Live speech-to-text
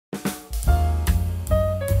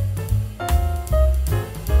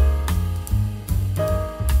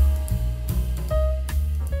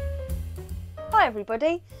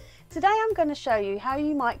everybody, today I'm going to show you how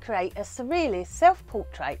you might create a surrealist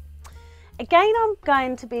self-portrait. Again, I'm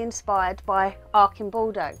going to be inspired by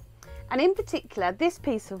Arcimboldo, and in particular this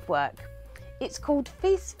piece of work. It's called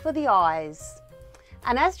Feast for the Eyes,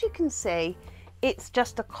 and as you can see it's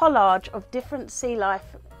just a collage of different sea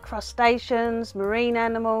life, crustaceans, marine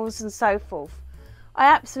animals and so forth. I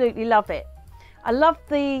absolutely love it. I love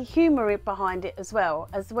the humour behind it as well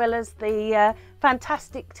as the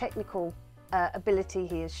fantastic technical ability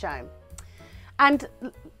he has shown. And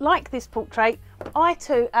like this portrait, I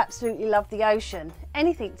too absolutely love the ocean,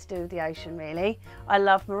 anything to do with the ocean really. I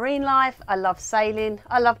love marine life, I love sailing,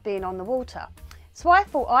 I love being on the water. So I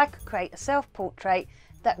thought I could create a self-portrait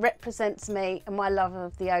that represents me and my love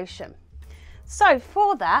of the ocean. So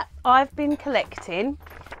for that, I've been collecting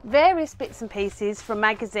various bits and pieces from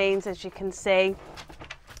magazines, as you can see,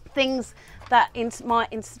 things that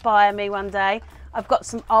might inspire me one day. I've got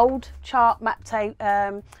some old chart map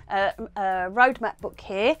road map book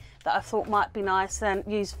here that I thought might be nice and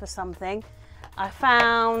used for something. I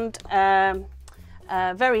found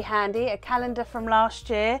very handy a calendar from last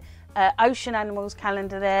year, ocean animals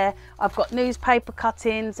calendar there. I've got newspaper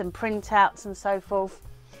cuttings and printouts and so forth.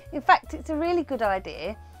 In fact, it's a really good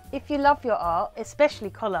idea if you love your art, especially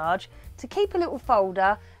collage, to keep a little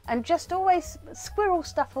folder and just always squirrel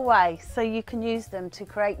stuff away so you can use them to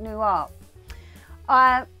create new art.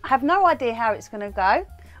 I have no idea how it's going to go.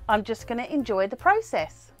 I'm just going to enjoy the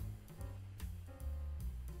process.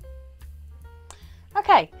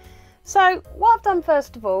 Okay, so what I've done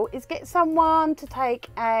first of all is get someone to take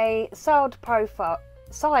a side profile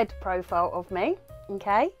of me.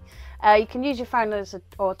 Okay, you can use your phone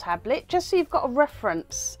or tablet just so you've got a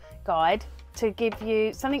reference guide to give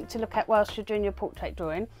you something to look at whilst you're doing your portrait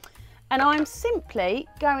drawing. And I'm simply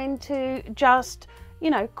going to just, you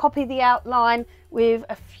know, copy the outline with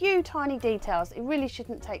a few tiny details. It really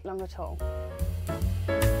shouldn't take long at all.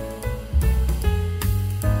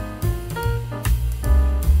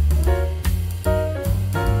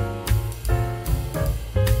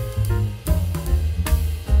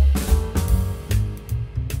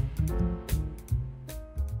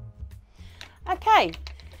 Okay,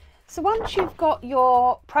 so once you've got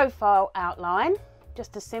your profile outline,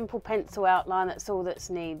 just a simple pencil outline, that's all that's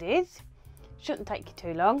needed. Shouldn't take you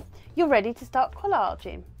too long. You're ready to start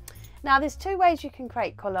collaging. Now there's two ways you can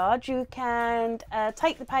create collage. You can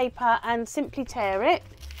take the paper and simply tear it.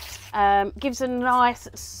 Gives a nice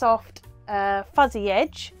soft fuzzy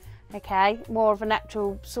edge, okay, more of a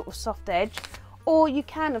natural sort of soft edge. Or you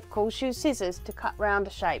can of course use scissors to cut round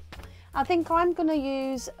a shape. I think I'm going to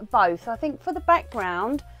use both. I think for the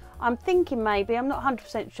background, I'm thinking maybe, I'm not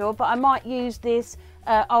 100% sure, but I might use this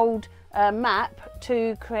old map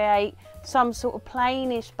to create some sort of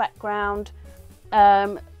plainish background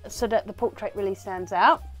so that the portrait really stands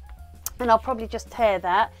out. And I'll probably just tear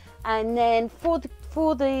that. And then for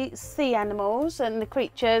the sea animals and the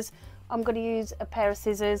creatures, I'm going to use a pair of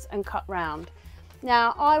scissors and cut round.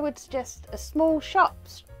 Now I would suggest a small sharp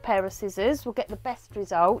pair of scissors will get the best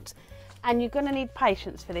result. And you're going to need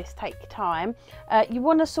patience for this, take your time. You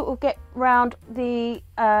want to sort of get round the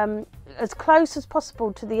as close as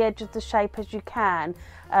possible to the edge of the shape as you can,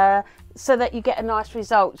 so that you get a nice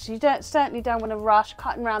result. So you certainly don't want to rush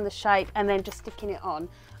cutting around the shape and then just sticking it on.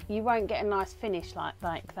 You won't get a nice finish like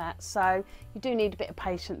that, so you do need a bit of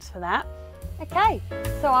patience for that. Okay,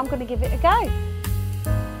 so I'm going to give it a go.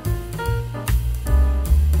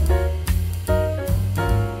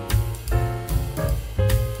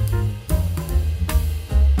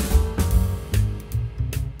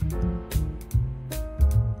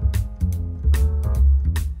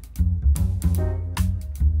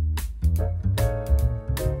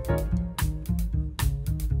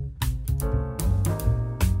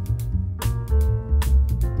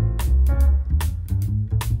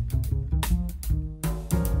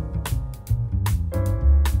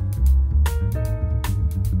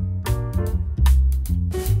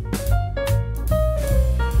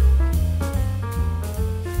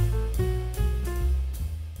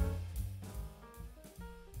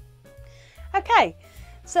 Okay,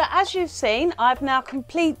 so as you've seen, I've now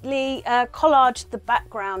completely collaged the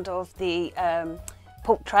background of the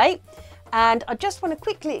portrait, and I just want to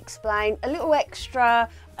quickly explain a little extra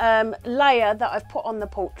layer that I've put on the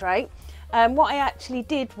portrait. What I actually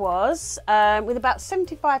did was, with about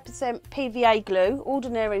 75% PVA glue,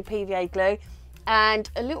 ordinary PVA glue, and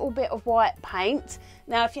a little bit of white paint.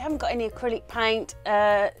 Now if you haven't got any acrylic paint,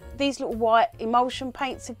 these little white emulsion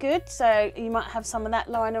paints are good, so you might have some of that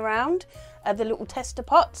lying around, the little tester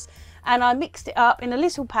pots. And I mixed it up in a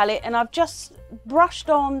little palette, and I've just brushed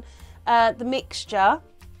on the mixture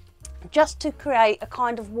just to create a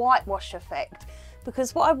kind of whitewash effect,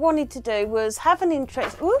 because what I wanted to do was have an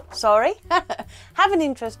interest, have an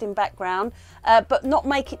interesting background, but not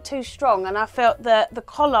make it too strong. And I felt that the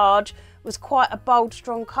collage was quite a bold,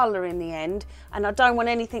 strong colour in the end, and I don't want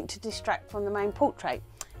anything to distract from the main portrait.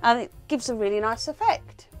 And it gives a really nice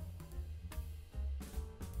effect.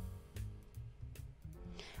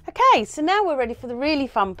 Okay, so now we're ready for the really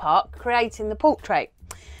fun part, creating the portrait.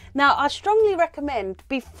 Now, I strongly recommend,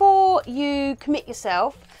 before you commit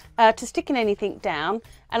yourself to sticking anything down,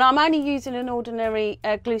 and I'm only using an ordinary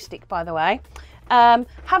glue stick, by the way,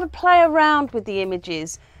 have a play around with the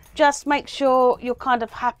images. Just make sure you're kind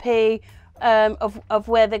of happy of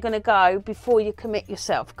where they're going to go before you commit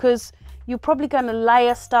yourself, because you're probably going to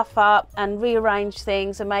layer stuff up and rearrange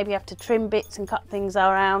things and maybe have to trim bits and cut things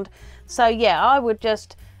around. So yeah, I would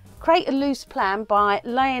just create a loose plan by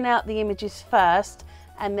laying out the images first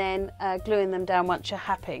and then gluing them down once you're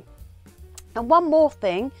happy. And one more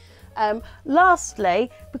thing,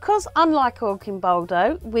 lastly, because unlike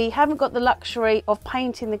Arcimboldo, we haven't got the luxury of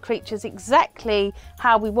painting the creatures exactly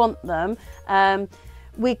how we want them, I'm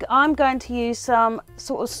going to use some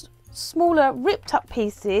sort of smaller ripped up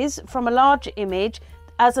pieces from a larger image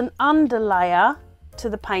as an underlayer to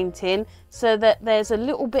the painting, so that there's a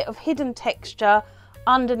little bit of hidden texture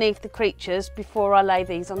underneath the creatures before I lay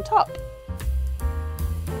these on top.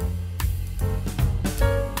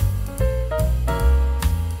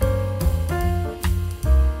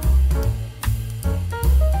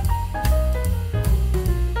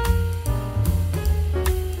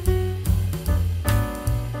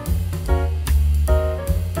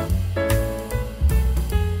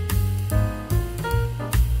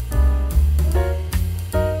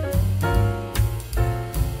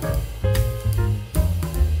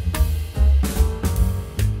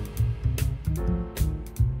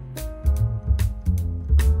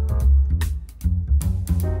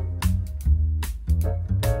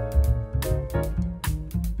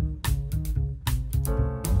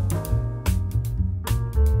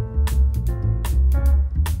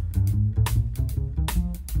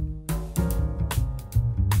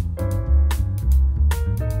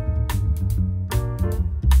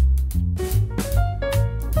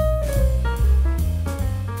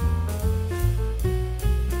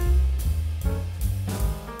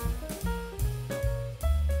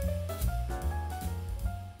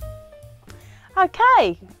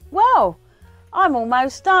 Okay, well, I'm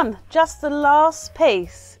almost done. Just the last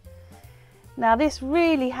piece. Now this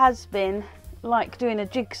really has been like doing a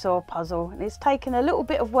jigsaw puzzle, and it's taken a little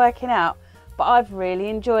bit of working out, but I've really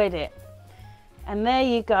enjoyed it. And there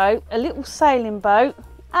you go, a little sailing boat,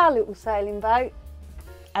 our little sailing boat,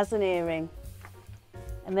 as an earring.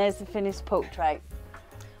 And there's the finished portrait.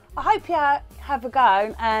 I hope you have a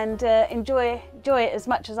go and enjoy it as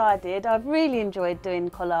much as I did. I've really enjoyed doing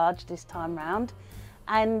collage this time round.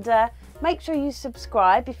 And make sure you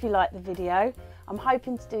subscribe if you like the video. I'm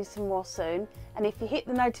hoping to do some more soon. And if you hit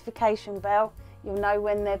the notification bell, you'll know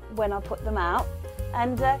when I put them out.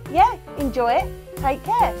 And yeah, enjoy it. Take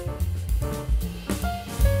care.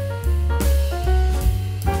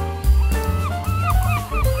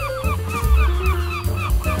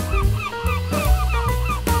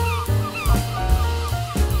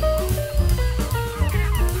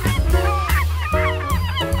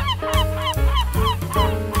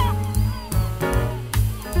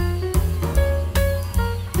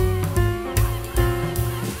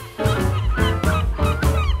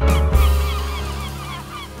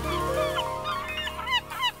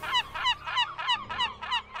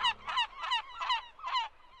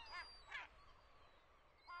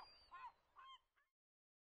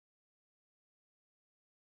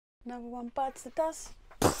 Another one bites the dust.